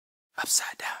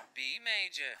Upside down. B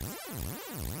major.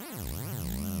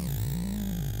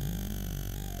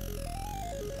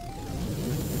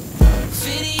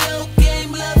 Video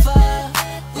game lover,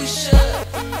 we should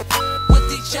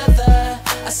with each other.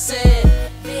 I said,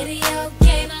 video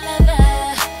game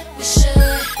lover, we should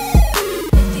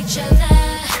with each other.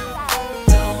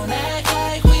 don't act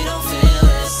like we don't feel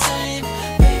the same.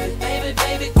 Baby, baby,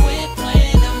 baby, quit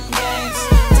playing them games.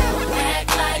 Don't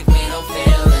act like we don't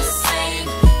feel the same.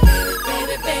 Baby,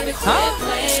 baby, baby, quit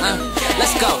playing them games.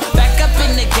 Let's go. Back up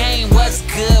in the game. What's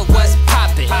good? What's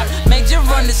poppin'? Maejor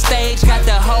on the stage, got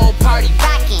the whole party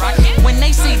rockin'. When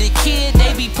they see the kid,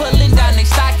 they be pulling down their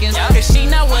stockins. Cause she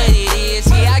know what it is.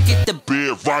 Yeah, I get the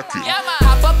bed rockin'.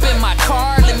 Hop up in my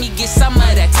car, let me get some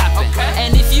of that toppin'.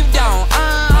 And if you don't,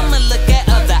 I'ma look at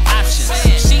other options.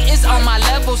 She is on my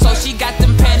level, so she got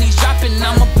them panties droppin'.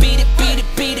 I'ma beat it, beat it,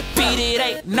 beat it, beat it.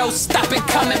 Ain't no stoppin',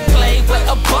 come and play with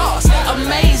a boss.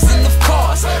 Amazing, of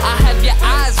course. I have your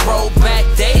eyes roll back,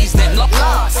 days that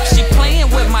lost. She playin'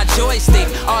 with my joystick,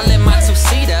 all in my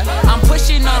two-seater. I'm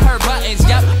pushing on her buttons,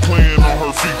 yup. Playing on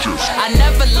her features. I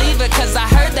never leave her, cause I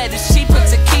heard that it's cheaper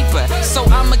to keep her. So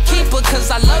I'ma keep her,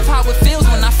 cause I love how it feels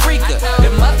when I freak her.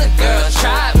 Them other girls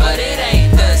tried, but it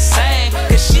ain't the same.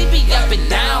 Cause she be up and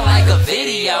down like a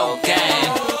video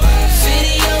game.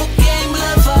 Video game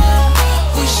lover,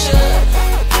 we should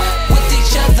with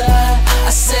each other.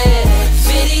 I said,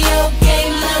 video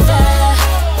game lover,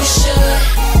 we should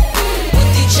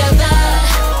with each other.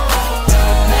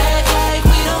 Don't act like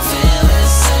we don't feel the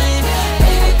same.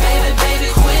 Baby, baby, baby,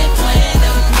 quit playing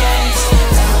them games.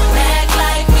 Don't act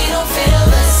like we don't feel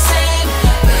the same.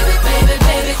 Baby, baby,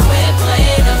 baby, quit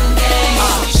playing them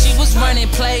games. She was running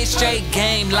plays, straight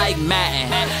game like Madden.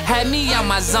 Had me on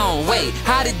my zone, wait,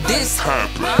 how did this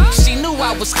happen? She knew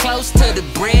I was close to the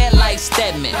bread like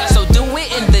Stedman. So do it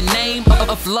in the name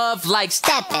of love like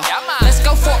steppin'. Let's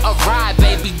go for a ride,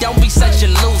 baby, don't be such a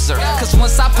loser. Cause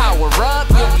once I power up,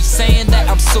 you'll be saying that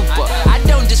I'm super. I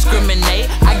don't discriminate,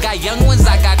 I got young ones,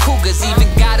 I got cougars. Even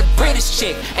got a British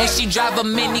chick, and she drive a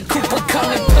Mini Cooper.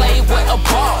 Come and play with a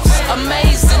boss.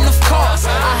 Amazing, of course.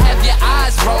 I have your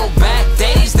eyes roll back,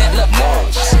 days that look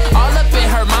lost. All up in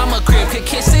her mama crib, could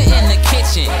kiss it in the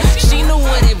kitchen. She knew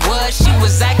what it was, she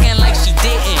was acting like she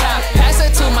didn't. Pass her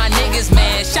to my niggas,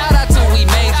 man, shout out to we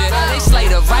Maejor. They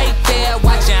slayed her right there,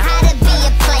 watching How to be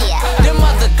a player. them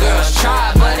other girls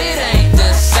try, but it ain't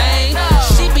the same.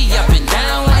 She be up and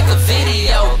down like a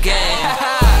video game.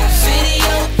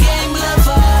 Video game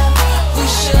lover, we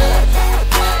should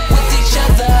with each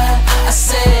other. I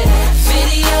said,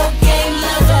 video game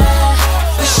lover,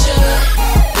 we should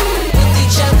with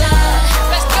each other.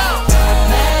 Let's go.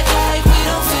 Don't act like we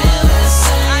don't feel the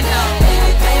same.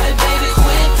 Baby, baby, baby,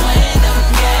 quit playing them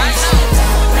games.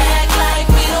 Don't act like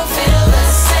we don't feel the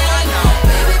same.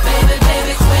 Baby, baby,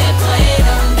 baby, quit playing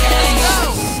them games.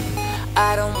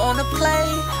 I don't wanna play,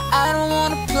 I don't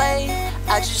wanna play.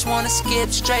 I just wanna skip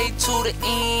straight to the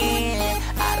end.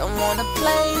 I don't wanna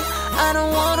play, I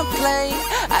don't wanna play.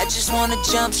 I just wanna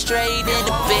jump straight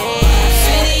into bed.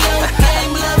 Video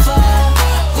game lover,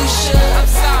 we should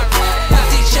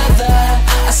with each other.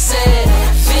 I said,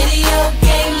 video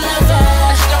game